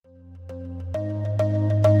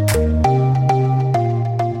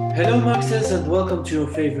Hello, Maxes, and welcome to your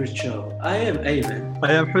favorite show. I am Ayman.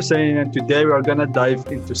 I am Hussein, and today we are gonna dive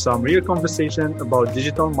into some real conversation about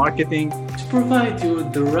digital marketing To provide you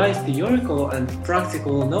with the right theoretical and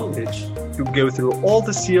practical knowledge. to go through all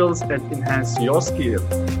the skills and enhance your skill.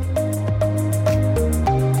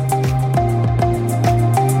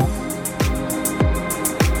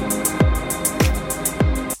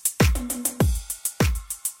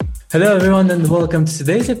 Hello, everyone, and welcome to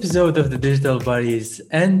today's episode of the Digital Buddies.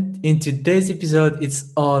 And in today's episode,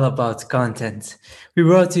 it's all about content. We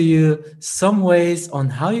brought to you some ways on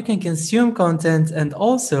how you can consume content and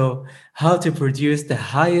also how to produce the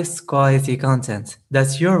highest quality content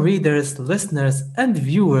that your readers, listeners, and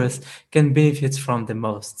viewers can benefit from the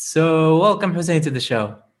most. So, welcome, Hussein, to the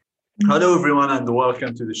show. Hello, everyone, and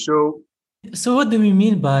welcome to the show. So, what do we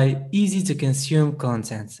mean by easy to consume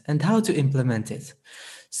content and how to implement it?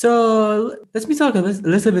 So, let me talk a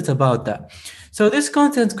little bit about that. So, this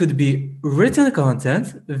content could be written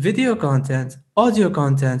content, video content, audio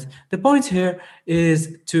content. The point here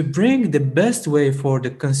is to bring the best way for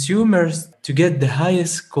the consumers to get the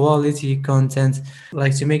highest quality content,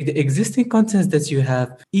 like to make the existing content that you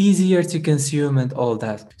have easier to consume and all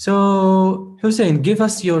that. So, Hussein, give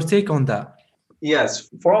us your take on that. Yes,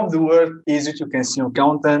 from the word easy to consume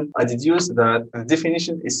content, I deduce that the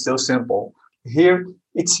definition is so simple. Here,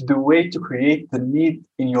 it's the way to create the need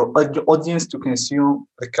in your audience to consume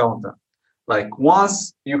the content. Like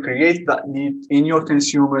once you create that need in your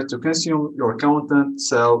consumer to consume your content,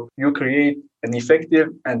 so you create an effective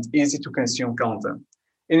and easy to consume content.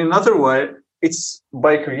 In another way, it's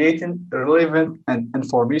by creating relevant and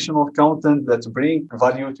informational content that bring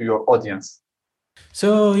value to your audience.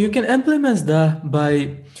 So you can implement that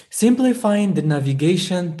by simplifying the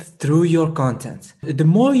navigation through your content. The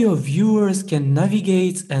more your viewers can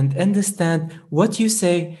navigate and understand what you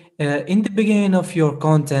say in the beginning of your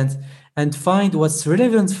content and find what's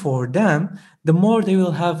relevant for them, the more they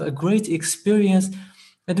will have a great experience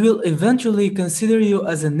and will eventually consider you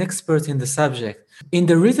as an expert in the subject. In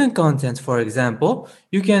the written content, for example,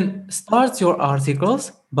 you can start your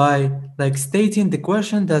articles by stating the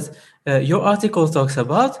question that your article talks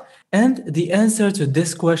about and the answer to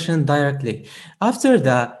this question directly. After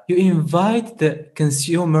that, you invite the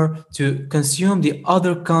consumer to consume the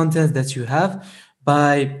other content that you have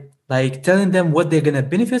by telling them what they're gonna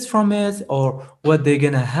benefit from it or what they're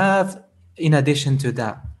gonna have in addition to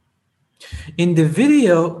that. In the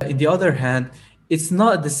video, in the other hand, it's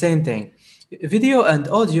not the same thing. Video and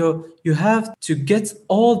audio, you have to get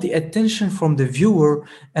all the attention from the viewer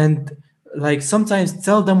and sometimes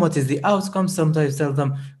tell them what is the outcome, sometimes tell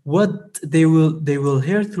them what they will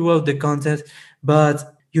hear throughout the content,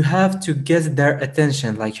 but you have to get their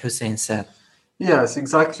attention, like Hussein said. Yes,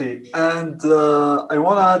 exactly. And I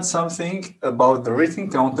want to add something about the written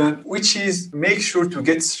content, which is make sure to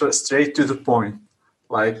get straight to the point.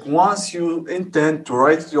 Like once you intend to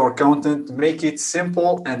write your content, make it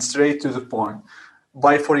simple and straight to the point.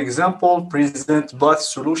 By, for example, present both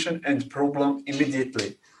solution and problem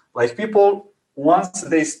immediately. Like people, once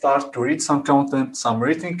they start to read some content, some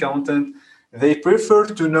written content, they prefer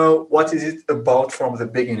to know what is it about from the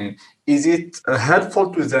beginning. Is it helpful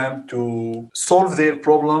to them to solve their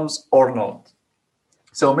problems or not?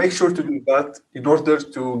 So make sure to do that in order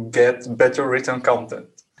to get better written content.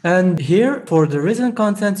 And here, for the written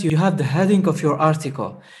content, you have the heading of your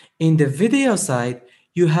article. In the video side,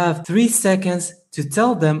 you have 3 seconds to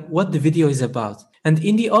tell them what the video is about. And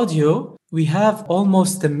in the audio, we have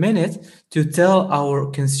almost a minute to tell our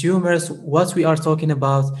consumers what we are talking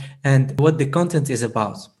about and what the content is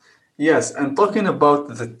about. Yes, and talking about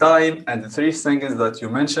the time and the 3 seconds that you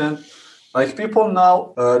mentioned, like people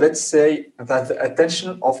now, let's say that the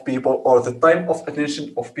attention of people or the time of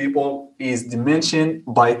attention of people is dimensioned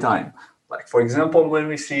by time. Like for example, when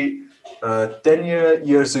we see 10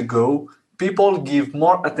 years ago, people give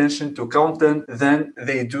more attention to content than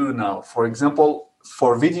they do now. For example,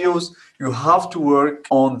 for videos, you have to work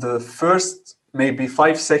on the first maybe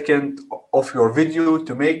 5 seconds of your video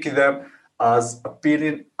to make them as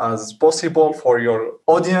appealing as possible for your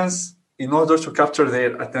audience in order to capture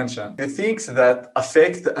their attention. The things that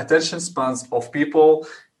affect the attention spans of people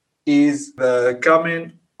is the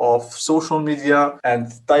coming of social media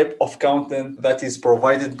and type of content that is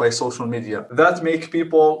provided by social media. That make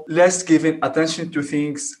people less giving attention to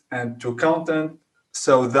things and to content,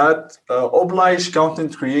 so that oblige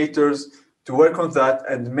content creators to work on that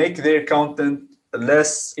and make their content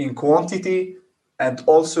less in quantity and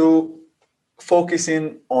also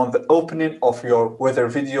focusing on the opening of your whether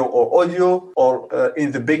video or audio or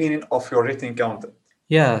in the beginning of your written content.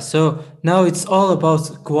 Yeah, so now it's all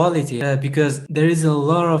about quality because there is a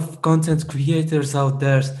lot of content creators out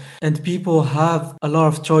there and people have a lot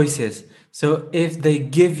of choices. So if they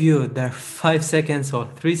give you their 5 seconds or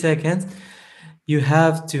 3 seconds, you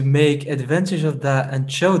have to make advantage of that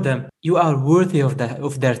and show them you are worthy of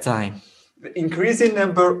their time. The increasing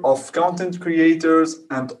number of content creators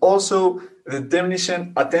and also the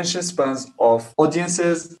diminishing attention spans of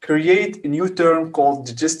audiences create a new term called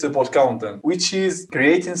digestible content, which is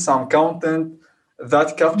creating some content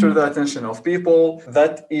that capture the attention of people,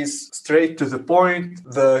 that is straight to the point,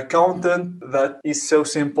 the content that is so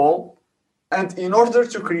simple. And in order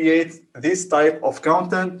to create this type of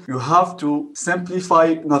content, you have to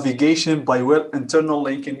simplify navigation by well internal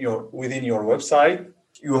linking within your website.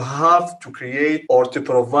 You have to create or to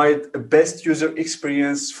provide a best user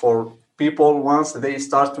experience for people once they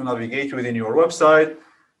start to navigate within your website.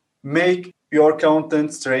 Make your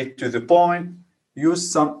content straight to the point.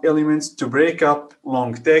 Use some elements to break up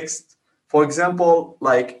long text. For example,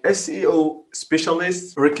 like SEO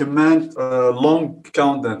specialists recommend long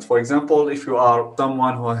content. For example, if you are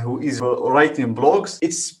someone who is writing blogs,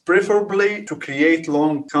 it's preferably to create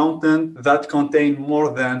long content that contain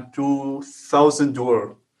more than 2,000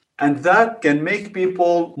 words. And that can make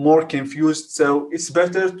people more confused. So it's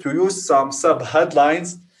better to use some sub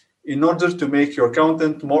headlines in order to make your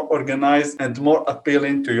content more organized and more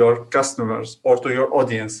appealing to your customers or to your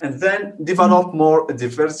audience. And then develop more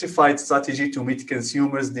diversified strategy to meet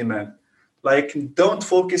consumers' demand. Like, don't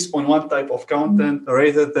focus on one type of content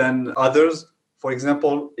rather than others. For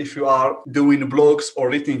example, if you are doing blogs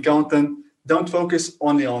or written content, don't focus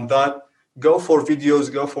only on that. Go for videos,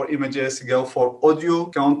 go for images, go for audio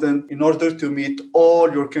content in order to meet all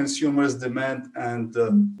your consumers' demand and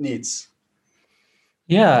needs.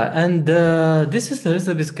 Yeah, and this is a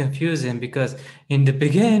little bit confusing because in the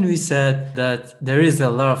beginning we said that there is a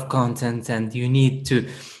lot of content and you need to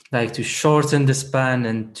to shorten the span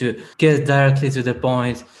and to get directly to the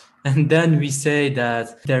point. And then we say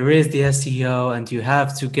that there is the SEO and you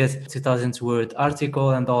have to get 2000 word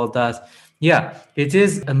article and all that. Yeah, it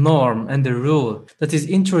is a norm and a rule that is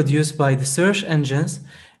introduced by the search engines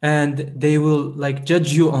and they will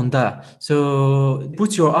judge you on that. So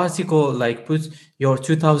put your article, put your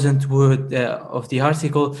 2000 word of the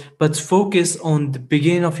article, but focus on the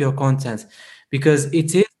beginning of your content because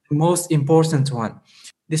it is the most important one.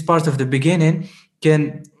 This part of the beginning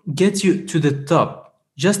can get you to the top.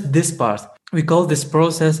 Just this part. We call this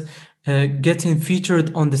process getting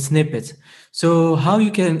featured on the snippet. So how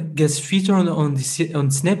you can get featured on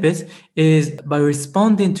snippet is by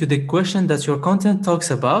responding to the question that your content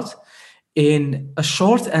talks about in a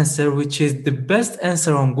short answer, which is the best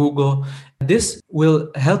answer on Google. This will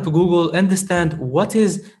help Google understand what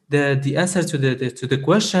is the answer to the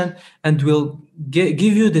question and will give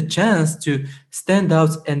you the chance to stand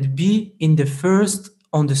out and be in the first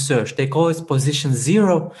on the search. They call it position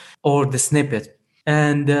 0 or the snippet.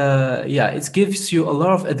 And it gives you a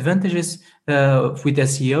lot of advantages with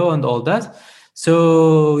SEO and all that.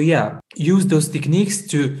 So use those techniques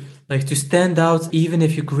to stand out, even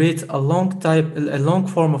if you create a long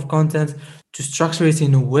form of content, to structure it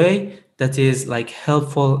in a way that is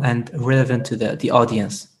helpful and relevant to the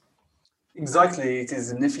audience. Exactly, it is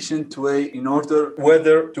an efficient way in order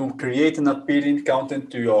whether to create an appealing content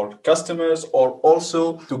to your customers or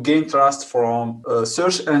also to gain trust from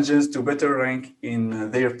search engines to better rank in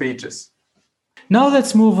their pages. Now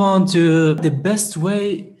let's move on to the best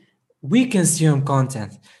way we consume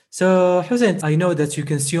content. So, Hussein, I know that you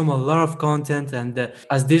consume a lot of content, and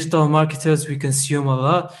as digital marketers, we consume a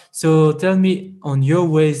lot. So, tell me on your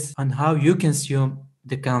ways on how you consume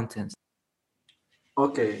the content.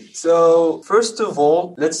 Okay, so first of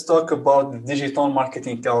all, let's talk about the digital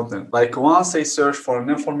marketing content. Like once I search for an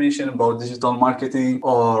information about digital marketing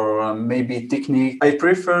or maybe technique, I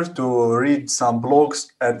prefer to read some blogs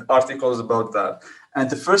and articles about that. And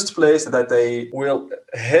the first place that I will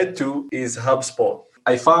head to is HubSpot.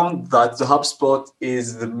 I found that the HubSpot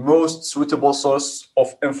is the most suitable source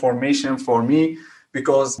of information for me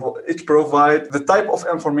because it provides the type of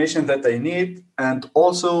information that I need, and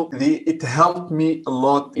also it helped me a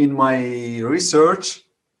lot in my research.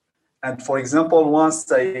 And for example, once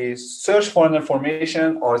I search for an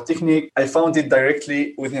information or technique, I found it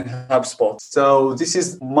directly within HubSpot. So this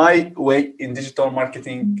is my way in digital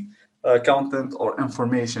marketing content or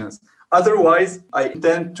informations. Otherwise, I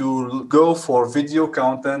tend to go for video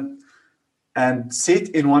content and sit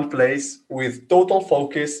in one place with total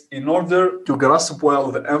focus in order to grasp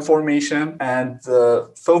well the information and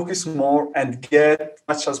focus more and get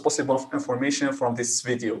much as possible of information from this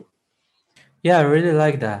video. Yeah, I really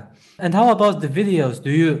like that. And how about the videos? Do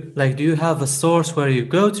you have a source where you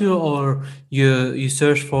go to, or you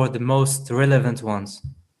search for the most relevant ones?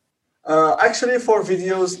 Actually, for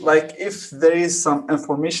videos, like if there is some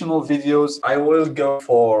informational videos, I will go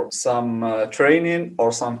for some training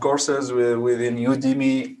or some courses within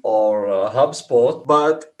Udemy or HubSpot.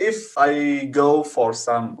 But if I go for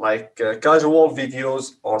some like casual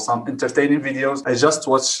videos or some entertaining videos, I just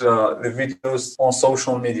watch the videos on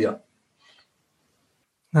social media.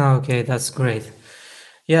 Okay, that's great.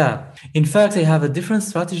 Yeah. In fact, I have a different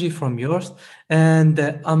strategy from yours, and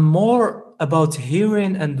I'm more about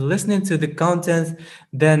hearing and listening to the content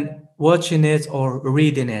than watching it or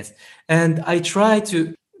reading it. And I try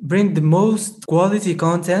to bring the most quality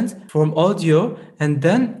content from audio, and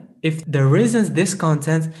then if there isn't this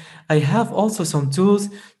content, I have also some tools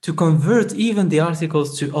to convert even the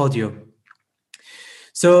articles to audio.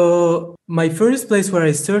 So my first place where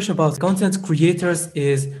I search about content creators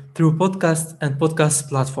is through podcasts and podcast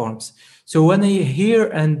platforms. So when I hear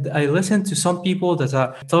and I listen to some people that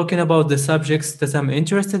are talking about the subjects that I'm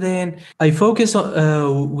interested in, I focus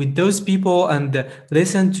on, with those people and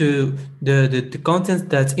listen to the content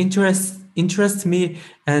that interests me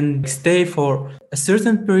and stay for a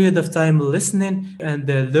certain period of time listening and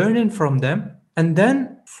learning from them. And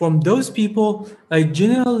then from those people, I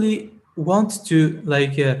generally want to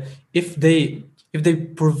if they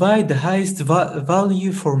provide the highest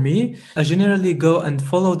value for me, I generally go and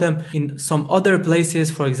follow them in some other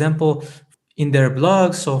places, for example in their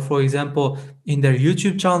blogs, or for example in their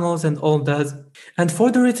YouTube channels and all that. And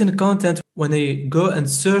for the written content, when I go and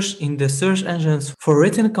search in the search engines for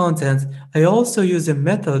written content, I also use a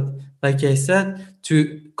method, like I said,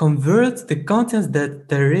 to convert the content that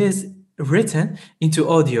there is written into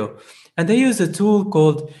audio. And I use a tool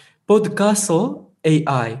called Podcastle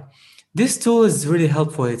AI. This tool is really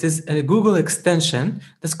helpful. It is a Google extension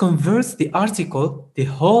that converts the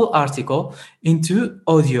whole article, into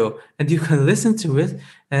audio, and you can listen to it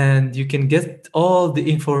and you can get all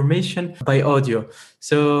the information by audio.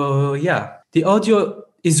 So, yeah, the audio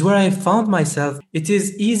is where I found myself. It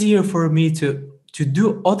is easier for me to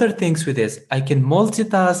do other things with this. I can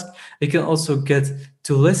multitask. I can also get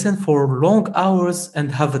to listen for long hours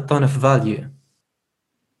and have a ton of value.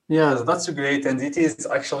 Yes, that's great, and it is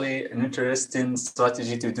actually an interesting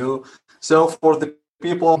strategy to do. So, for the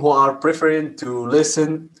people who are preferring to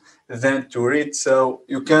listen than to read, so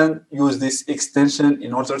you can use this extension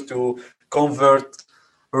in order to convert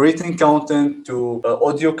written content to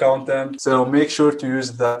audio content. So, make sure to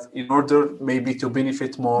use that in order maybe to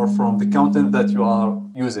benefit more from the content that you are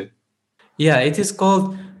using. Yeah, it is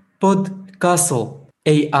called Podcastle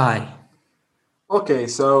AI. Okay,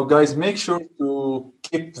 so guys, make sure to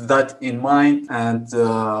keep that in mind, and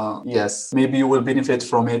yes, maybe you will benefit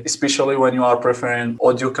from it, especially when you are preferring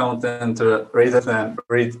audio content rather than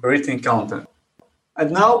written content.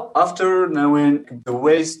 And now, after knowing the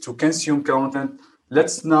ways to consume content,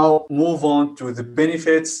 let's now move on to the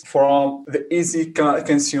benefits from the easy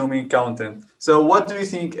consuming content. So, what do you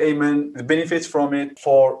think, Ayman, the benefits from it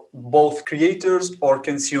for both creators or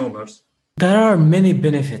consumers? There are many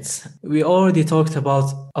benefits. We already talked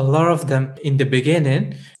about a lot of them in the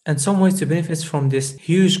beginning. And some ways to benefit from this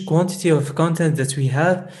huge quantity of content that we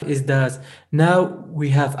have is that now we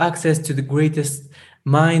have access to the greatest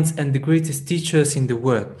minds and the greatest teachers in the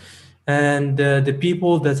world. And the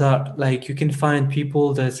people that are like, you can find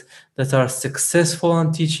people that are successful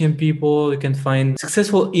in teaching people. You can find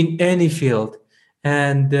successful in any field,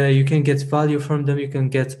 and you can get value from them. You can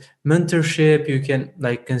get mentorship. You can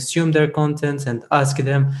like consume their content and ask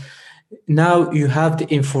them. Now you have the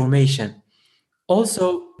information.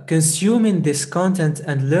 Also, consuming this content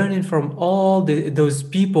and learning from all those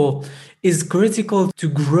people is critical to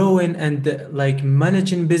growing and like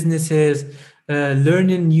managing businesses,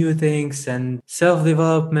 learning new things and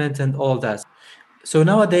self-development and all that. So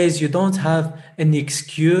nowadays you don't have any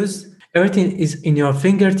excuse. Everything is in your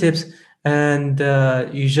fingertips, and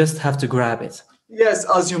you just have to grab it. Yes,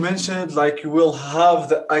 as you mentioned, like you will have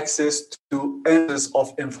the access to endless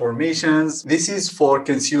of informations. This is for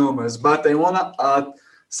consumers, but I want to add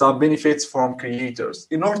some benefits from creators.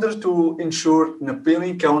 In order to ensure an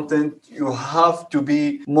appealing content, you have to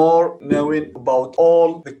be more knowing about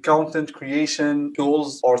all the content creation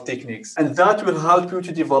tools or techniques. And that will help you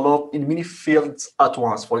to develop in many fields at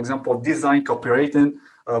once. For example, design, copywriting,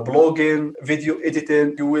 blogging, video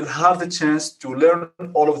editing, you will have the chance to learn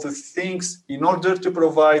all of the things in order to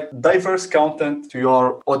provide diverse content to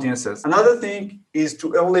your audiences. Another thing is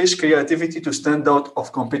to unleash creativity to stand out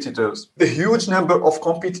of competitors. The huge number of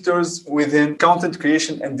competitors within content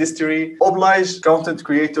creation industry oblige content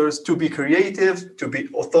creators to be creative, to be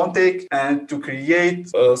authentic, and to create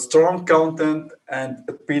strong content and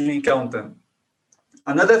appealing content.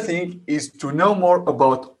 Another thing is to know more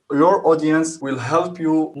about your audience will help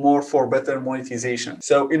you more for better monetization.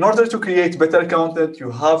 So in order to create better content,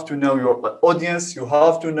 you have to know your audience, you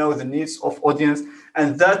have to know the needs of audience,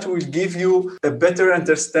 and that will give you a better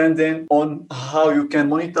understanding on how you can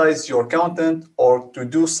monetize your content or to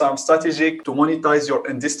do some strategic to monetize your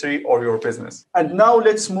industry or your business. And now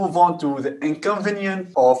let's move on to the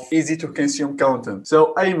inconvenience of easy to consume content.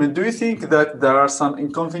 So Ayman, do you think that there are some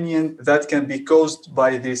inconvenience that can be caused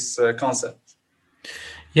by this concept?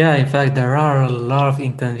 Yeah, in fact, there are a lot of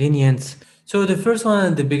inconvenience. So the first one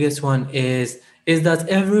and the biggest one is that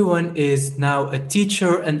everyone is now a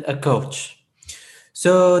teacher and a coach.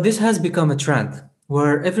 So this has become a trend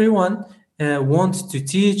where everyone wants to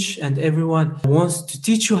teach and everyone wants to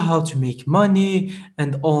teach you how to make money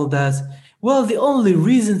and all that. Well, the only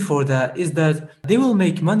reason for that is that they will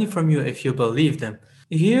make money from you if you believe them.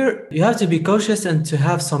 Here, you have to be cautious and to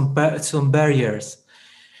have some barriers.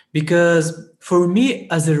 Because for me,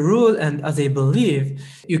 as a rule and as I believe,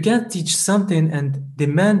 you can't teach something and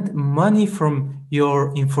demand money from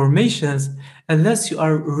your informations unless you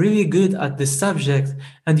are really good at the subject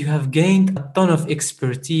and you have gained a ton of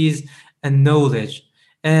expertise and knowledge.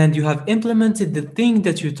 And you have implemented the thing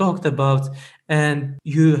that you talked about and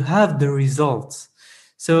you have the results.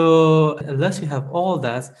 So, unless you have all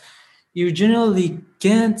that, you generally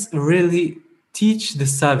can't really teach the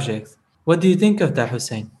subject. What do you think of that,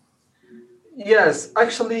 Hussein? Yes,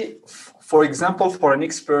 actually, for example, for an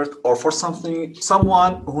expert or for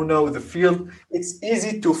someone who know the field, it's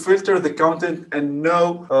easy to filter the content and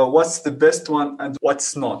know what's the best one and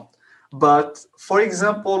what's not. But for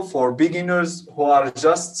example, for beginners who are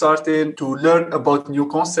just starting to learn about new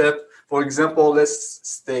concept, for example,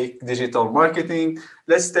 let's take digital marketing.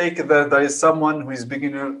 Let's take that there is someone who is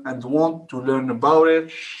beginner and want to learn about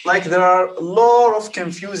it. Like there are a lot of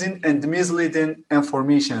confusing and misleading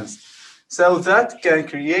informations. So that can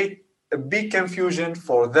create a big confusion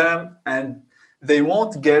for them and they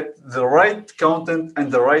won't get the right content and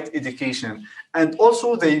the right education. And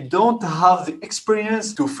also they don't have the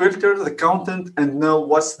experience to filter the content and know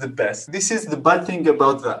what's the best. This is the bad thing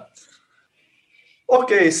about that.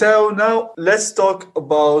 Okay, so now let's talk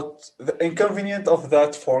about the inconvenience of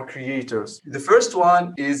that for creators. The first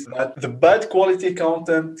one is that the bad quality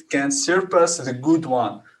content can surpass the good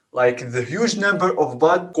one. Like the huge number of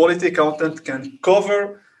bad quality content can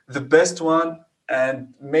cover the best one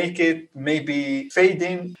and make it maybe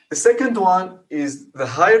fading. The second one is the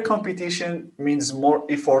higher competition means more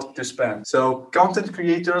effort to spend. So content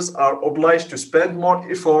creators are obliged to spend more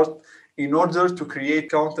effort in order to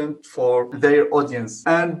create content for their audience.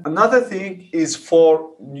 And another thing is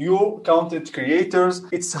for new content creators,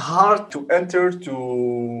 it's hard to enter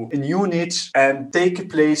to a new niche and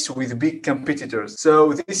take place with big competitors.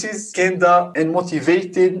 So this is kinda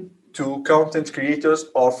unmotivated to content creators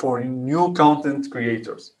or for new content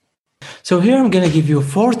creators. So here I'm gonna give you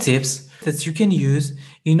 4 tips that you can use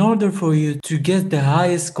in order for you to get the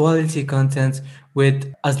highest quality content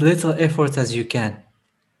with as little effort as you can.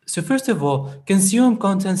 So first of all, consume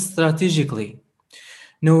content strategically.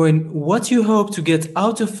 Knowing what you hope to get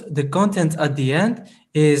out of the content at the end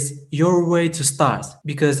is your way to start.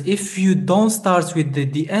 Because if you don't start with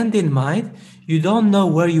the end in mind, you don't know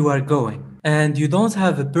where you are going and you don't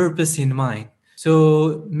have a purpose in mind.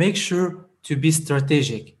 So make sure to be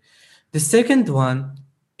strategic. The second one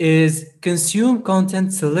is consume content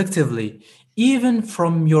selectively, even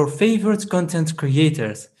from your favorite content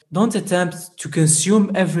creators. Don't attempt to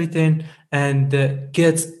consume everything and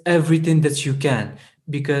get everything that you can,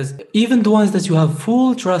 because even the ones that you have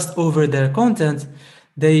full trust over their content,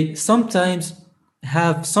 they sometimes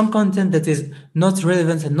have some content that is not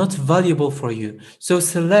relevant and not valuable for you. So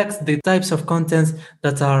select the types of contents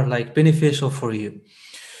that are like beneficial for you.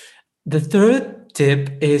 The third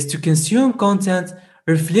tip is to consume content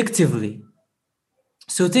reflectively.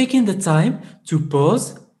 So taking the time to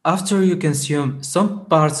pause after you consume some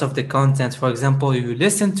parts of the content. For example, you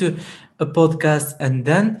listen to a podcast and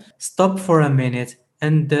then stop for a minute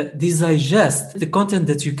and digest the content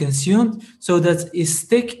that you consumed so that it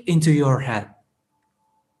stick into your head.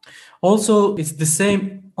 Also, it's the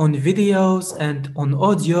same on videos and on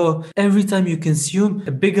audio. Every time you consume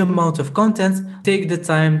a big amount of content, take the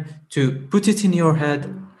time to put it in your head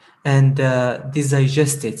and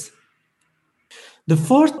digest it. The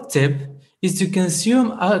fourth tip is to consume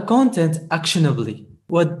content actionably.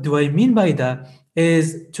 What do I mean by that? Is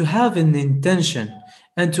to have an intention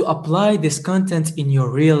and to apply this content in your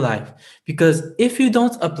real life. Because if you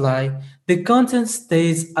don't apply, the content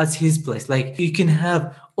stays at his place. Like you can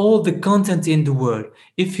have all the content in the world.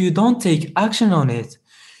 If you don't take action on it,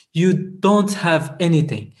 you don't have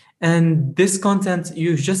anything. And this content,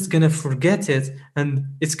 you're just gonna forget it and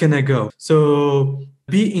it's gonna go. So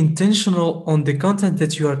be intentional on the content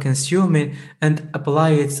that you are consuming and apply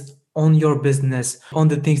it on your business, on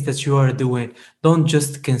the things that you are doing. Don't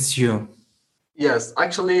just consume. Yes,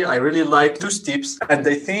 actually, I really like those tips, and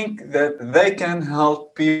I think that they can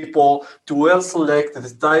help people to well select the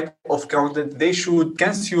type of content they should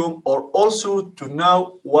consume, or also to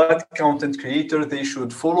know what content creator they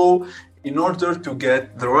should follow in order to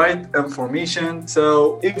get the right information.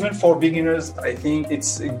 So even for beginners, I think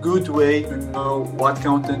it's a good way to know what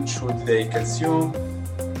content should they consume.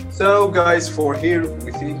 So guys, for here,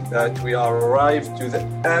 we think that we are arrived to the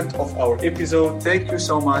end of our episode. Thank you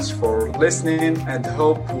so much for listening and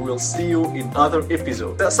hope we will see you in other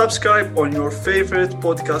episodes. Subscribe on your favorite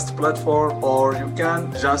podcast platform, or you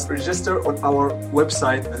can just register on our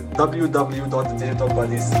website at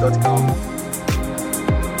www.digitalbuddies.com.